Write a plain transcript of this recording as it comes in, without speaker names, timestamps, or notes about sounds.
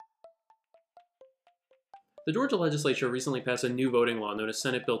The Georgia legislature recently passed a new voting law known as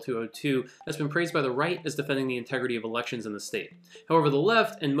Senate Bill 202 that's been praised by the right as defending the integrity of elections in the state. However, the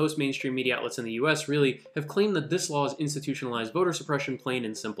left and most mainstream media outlets in the US really have claimed that this law has institutionalized voter suppression plain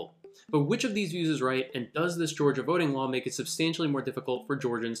and simple. But which of these views is right, and does this Georgia voting law make it substantially more difficult for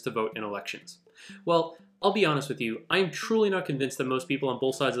Georgians to vote in elections? Well, I'll be honest with you, I am truly not convinced that most people on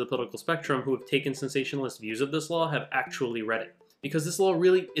both sides of the political spectrum who have taken sensationalist views of this law have actually read it. Because this law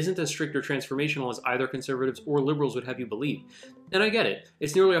really isn't as strict or transformational as either conservatives or liberals would have you believe. And I get it.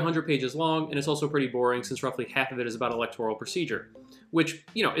 It's nearly 100 pages long, and it's also pretty boring since roughly half of it is about electoral procedure. Which,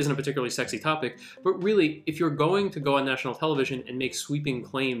 isn't a particularly sexy topic, but really, if you're going to go on national television and make sweeping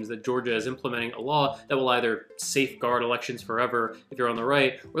claims that Georgia is implementing a law that will either safeguard elections forever if you're on the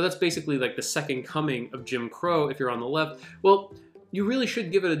right, or that's basically like the second coming of Jim Crow if you're on the left, well, you really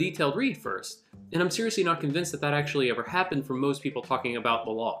should give it a detailed read first. And I'm seriously not convinced that that actually ever happened from most people talking about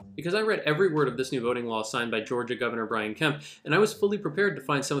the law. Because I read every word of this new voting law signed by Georgia Governor Brian Kemp, and I was fully prepared to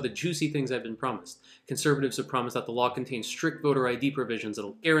find some of the juicy things I've been promised. Conservatives have promised that the law contains strict voter ID provisions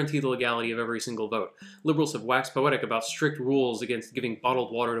that'll guarantee the legality of every single vote. Liberals have waxed poetic about strict rules against giving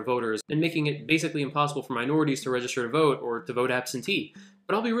bottled water to voters, and making it basically impossible for minorities to register to vote or to vote absentee.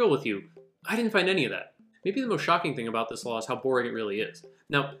 But I'll be real with you, I didn't find any of that. Maybe the most shocking thing about this law is how boring it really is.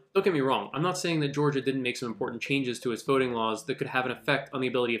 Now, don't get me wrong, I'm not saying that Georgia didn't make some important changes to its voting laws that could have an effect on the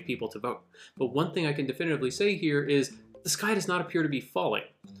ability of people to vote. But one thing I can definitively say here is the sky does not appear to be falling.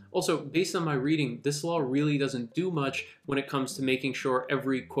 Also, based on my reading, this law really doesn't do much when it comes to making sure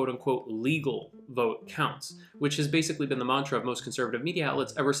every quote-unquote legal vote counts, which has basically been the mantra of most conservative media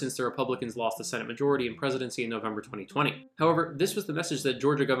outlets ever since the Republicans lost the Senate majority and presidency in November 2020. However, this was the message that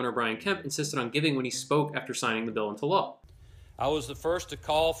Georgia Governor Brian Kemp insisted on giving when he spoke after signing the bill into law. I was the first to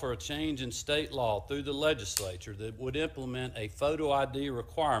call for a change in state law through the legislature that would implement a photo ID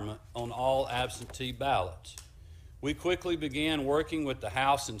requirement on all absentee ballots. We quickly began working with the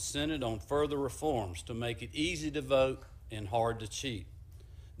House and Senate on further reforms to make it easy to vote and hard to cheat.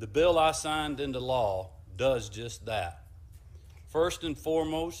 The bill I signed into law does just that. First and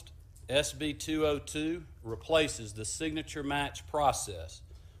foremost, SB 202 replaces the signature match process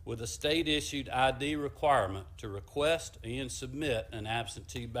with a state-issued ID requirement to request and submit an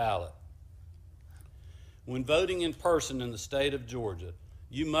absentee ballot. When voting in person in the state of Georgia,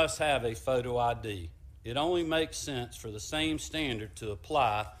 you must have a photo ID. It only makes sense for the same standard to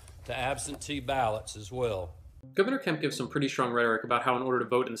apply to absentee ballots as well. Governor Kemp gives some pretty strong rhetoric about how in order to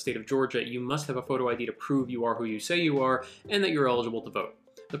vote in the state of Georgia, you must have a photo ID to prove you are who you say you are and that you're eligible to vote.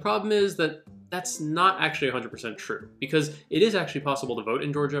 The problem is that that's not actually 100% true, because it is actually possible to vote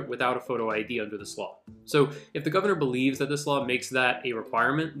in Georgia without a photo ID under this law. So if the governor believes that this law makes that a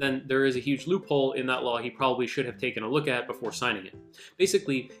requirement, then there is a huge loophole in that law he probably should have taken a look at before signing it.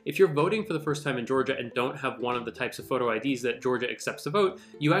 Basically, if you're voting for the first time in Georgia and don't have one of the types of photo IDs that Georgia accepts to vote,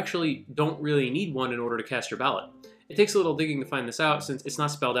 you actually don't really need one in order to cast your ballot. It takes a little digging to find this out since it's not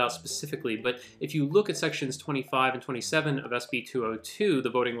spelled out specifically, but if you look at sections 25 and 27 of SB 202, the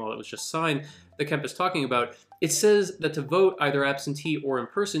voting law that was just signed, that Kemp is talking about, it says that to vote either absentee or in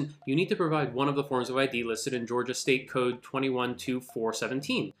person, you need to provide one of the forms of ID listed in Georgia State Code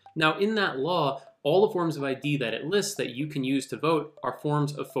 212417. Now, in that law, all the forms of ID that it lists that you can use to vote are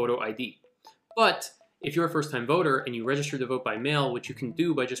forms of photo ID. But if you're a first-time voter and you register to vote by mail, which you can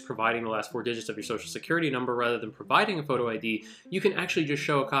do by just providing the last 4 digits of your social security number rather than providing a photo ID, you can actually just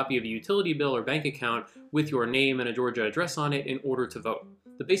show a copy of a utility bill or bank account with your name and a Georgia address on it in order to vote.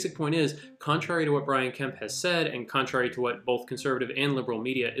 The basic point is, contrary to what Brian Kemp has said, and contrary to what both conservative and liberal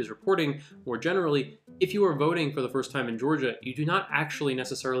media is reporting, more generally, if you are voting for the first time in Georgia, you do not actually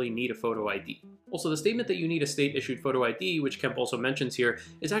necessarily need a photo ID. Also, the statement that you need a state-issued photo ID, which Kemp also mentions here,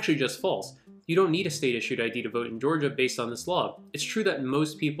 is actually just false. You don't need a state-issued ID to vote in Georgia based on this law. It's true that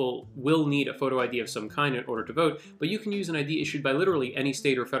most people will need a photo ID of some kind in order to vote, but you can use an ID issued by literally any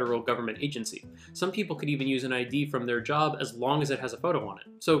state or federal government agency. Some people could even use an ID from their job as long as it has a photo on it.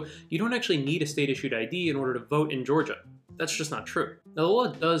 So you don't actually need a state-issued ID in order to vote in Georgia. That's just not true. Now, the law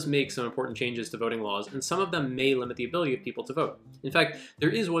does make some important changes to voting laws, and some of them may limit the ability of people to vote. In fact,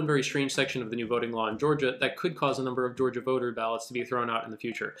 there is one very strange section of the new voting law in Georgia that could cause a number of Georgia voter ballots to be thrown out in the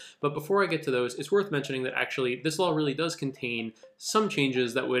future. But before I get to those, it's worth mentioning that actually this law really does contain some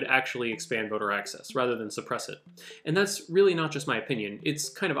changes that would actually expand voter access rather than suppress it. And that's really not just my opinion. It's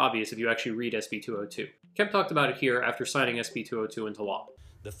kind of obvious if you actually read SB 202. Kemp talked about it here after signing SB 202 into law.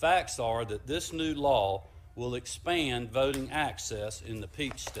 The facts are that this new law will expand voting access in the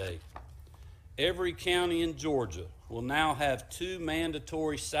Peach State. Every county in Georgia will now have 2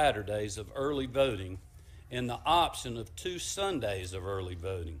 mandatory Saturdays of early voting and the option of 2 Sundays of early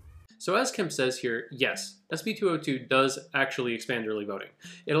voting. So as Kemp says here, yes, SB 202 does actually expand early voting.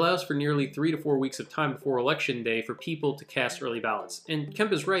 It allows for nearly 3 to 4 weeks of time before Election Day for people to cast early ballots. And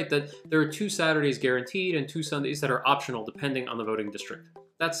Kemp is right that there are 2 Saturdays guaranteed and 2 Sundays that are optional depending on the voting district.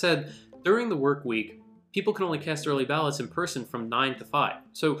 That said, during the work week, people can only cast early ballots in person from 9 to 5.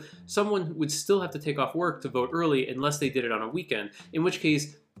 So someone would still have to take off work to vote early unless they did it on a weekend, in which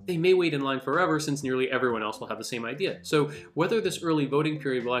case they may wait in line forever since nearly everyone else will have the same idea. So whether this early voting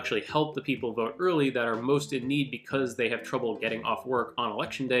period will actually help the people vote early that are most in need because they have trouble getting off work on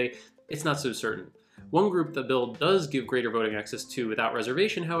Election Day, it's not so certain. One group the bill does give greater voting access to without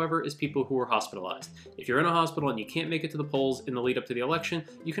reservation, however, is people who are hospitalized. If you're in a hospital and you can't make it to the polls in the lead up to the election,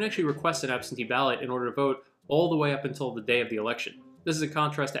 you can actually request an absentee ballot in order to vote all the way up until the day of the election. This is in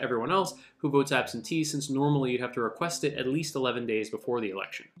contrast to everyone else who votes absentee, since normally you'd have to request it at least 11 days before the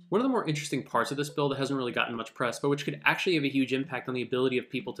election. One of the more interesting parts of this bill that hasn't really gotten much press, but which could actually have a huge impact on the ability of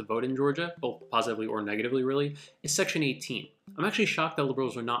people to vote in Georgia, both positively or negatively really, is Section 18. I'm actually shocked that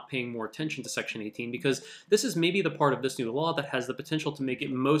liberals are not paying more attention to Section 18 because this is maybe the part of this new law that has the potential to make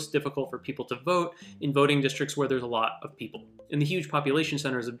it most difficult for people to vote in voting districts where there's a lot of people. In the huge population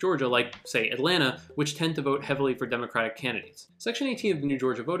centers of Georgia, like, say, Atlanta, which tend to vote heavily for Democratic candidates. Section 18 of the new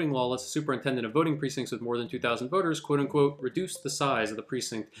Georgia voting law lets the superintendent of voting precincts with more than 2,000 voters, quote-unquote, reduce the size of the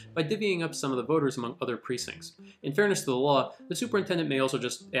precinct by divvying up some of the voters among other precincts. In fairness to the law, the superintendent may also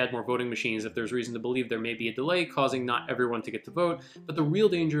just add more voting machines if there's reason to believe there may be a delay causing not everyone to get to vote, but the real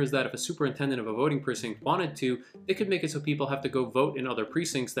danger is that if a superintendent of a voting precinct wanted to, they could make it so people have to go vote in other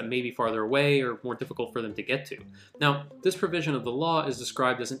precincts that may be farther away or more difficult for them to get to. Now, this provision of the law is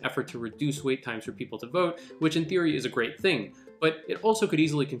described as an effort to reduce wait times for people to vote, which in theory is a great thing, but it also could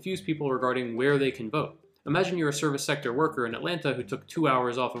easily confuse people regarding where they can vote. Imagine you're a service sector worker in Atlanta who took 2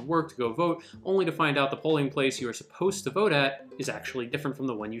 hours off of work to go vote, only to find out the polling place you are supposed to vote at is actually different from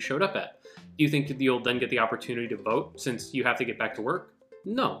the one you showed up at. Do you think you'll then get the opportunity to vote since you have to get back to work?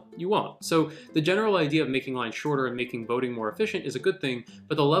 No, you won't. So the general idea of making lines shorter and making voting more efficient is a good thing,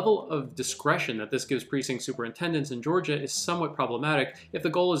 but the level of discretion that this gives precinct superintendents in Georgia is somewhat problematic if the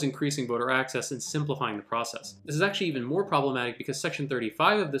goal is increasing voter access and simplifying the process. This is actually even more problematic because Section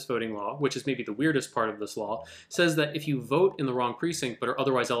 35 of this voting law, which is maybe the weirdest part of this law, says that if you vote in the wrong precinct but are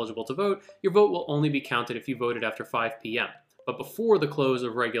otherwise eligible to vote, your vote will only be counted if you voted after 5 p.m. but before the close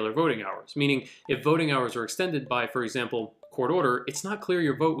of regular voting hours, meaning if voting hours are extended by, for example, court order, it's not clear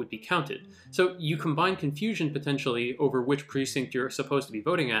your vote would be counted. So you combine confusion potentially over which precinct you're supposed to be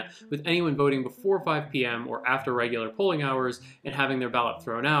voting at with anyone voting before 5 p.m. or after regular polling hours and having their ballot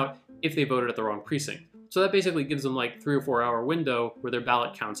thrown out if they voted at the wrong precinct. So that basically gives them like 3 or 4 hour window where their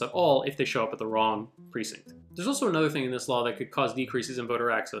ballot counts at all if they show up at the wrong precinct. There's also another thing in this law that could cause decreases in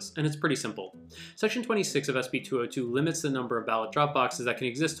voter access, and it's pretty simple. Section 26 of SB 202 limits the number of ballot drop boxes that can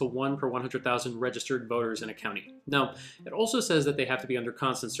exist to 1 per 100,000 registered voters in a county. Now, it also says that they have to be under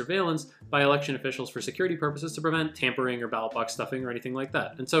constant surveillance by election officials for security purposes to prevent tampering or ballot box stuffing or anything like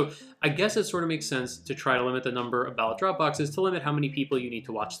that. And so I guess it sort of makes sense to try to limit the number of ballot drop boxes to limit how many people you need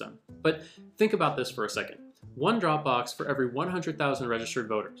to watch them. But think about this for a second. 1 drop box for every 100,000 registered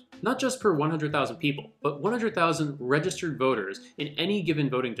voters. Not just per 100,000 people, but 100,000 registered voters in any given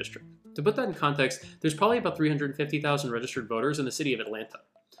voting district. To put that in context, there's probably about 350,000 registered voters in the city of Atlanta.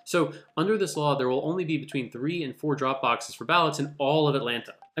 So under this law, there will only be between 3 and 4 drop boxes for ballots in all of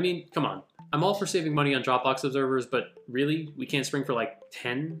Atlanta. I mean, come on. I'm all for saving money on drop box observers, but really? We can't spring for like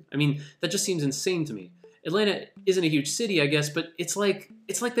 10? I mean, that just seems insane to me. Atlanta isn't a huge city, I guess, but it's like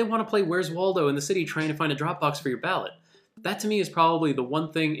they want to play Where's Waldo in the city trying to find a drop box for your ballot. That to me is probably the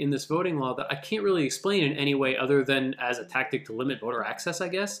one thing in this voting law that I can't really explain in any way other than as a tactic to limit voter access, I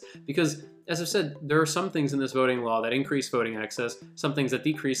guess. Because, as I've said, there are some things in this voting law that increase voting access, some things that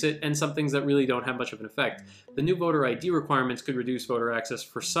decrease it, and some things that really don't have much of an effect. The new voter ID requirements could reduce voter access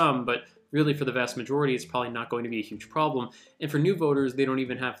for some, but really for the vast majority, it's probably not going to be a huge problem. And for new voters, they don't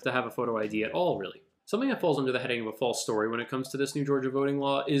even have to have a photo ID at all, really. Something that falls under the heading of a false story when it comes to this new Georgia voting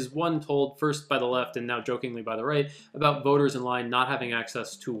law is one told first by the left and now jokingly by the right about voters in line not having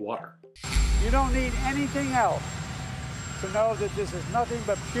access to water. You don't need anything else to know that this is nothing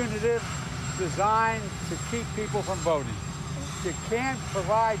but punitive, designed to keep people from voting. You can't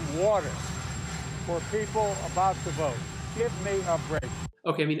provide water for people about to vote. Give me a break.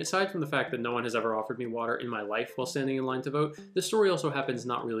 Okay, I mean, aside from the fact that no one has ever offered me water in my life while standing in line to vote, this story also happens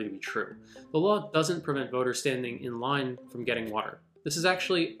not really to be true. The law doesn't prevent voters standing in line from getting water. This is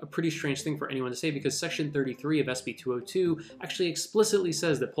actually a pretty strange thing for anyone to say because Section 33 of SB 202 actually explicitly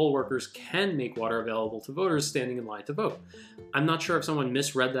says that poll workers can make water available to voters standing in line to vote. I'm not sure if someone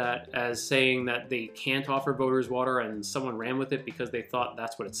misread that as saying that they can't offer voters water and someone ran with it because they thought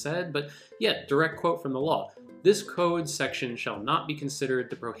that's what it said, but yeah, direct quote from the law. This code section shall not be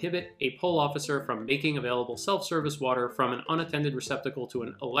considered to prohibit a poll officer from making available self-service water from an unattended receptacle to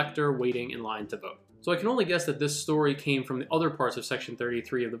an elector waiting in line to vote. So I can only guess that this story came from the other parts of Section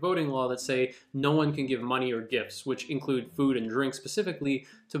 33 of the voting law that say no one can give money or gifts, which include food and drink specifically,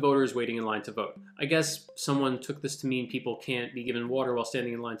 to voters waiting in line to vote. I guess someone took this to mean people can't be given water while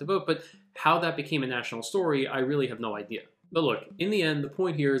standing in line to vote, but how that became a national story, I really have no idea. But look, in the end, the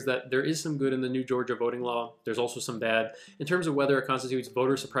point here is that there is some good in the new Georgia voting law. There's also some bad. In terms of whether it constitutes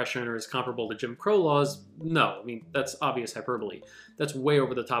voter suppression or is comparable to Jim Crow laws, no. I mean, that's obvious hyperbole. That's way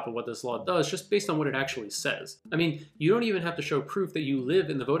over the top of what this law does, just based on what it actually says. I mean, you don't even have to show proof that you live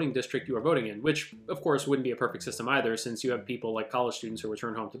in the voting district you are voting in, which, of course, wouldn't be a perfect system either, since you have people like college students who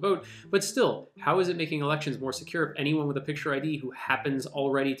return home to vote. But still, how is it making elections more secure if anyone with a picture ID who happens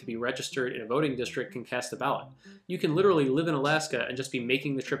already to be registered in a voting district can cast a ballot? You can literally live in Alaska and just be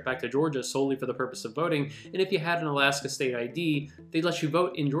making the trip back to Georgia solely for the purpose of voting, and if you had an Alaska state ID, they'd let you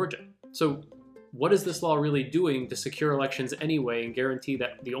vote in Georgia. So what is this law really doing to secure elections anyway and guarantee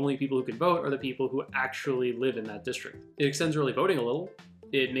that the only people who can vote are the people who actually live in that district? It extends early voting a little.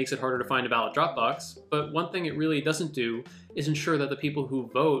 It makes it harder to find a ballot drop box, but one thing it really doesn't do is ensure that the people who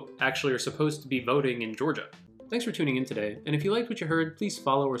vote actually are supposed to be voting in Georgia. Thanks for tuning in today, and if you liked what you heard, please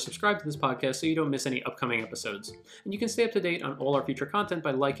follow or subscribe to this podcast so you don't miss any upcoming episodes. And you can stay up to date on all our future content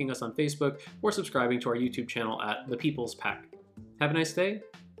by liking us on Facebook or subscribing to our YouTube channel at The People's Pack. Have a nice day,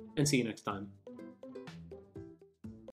 and see you next time.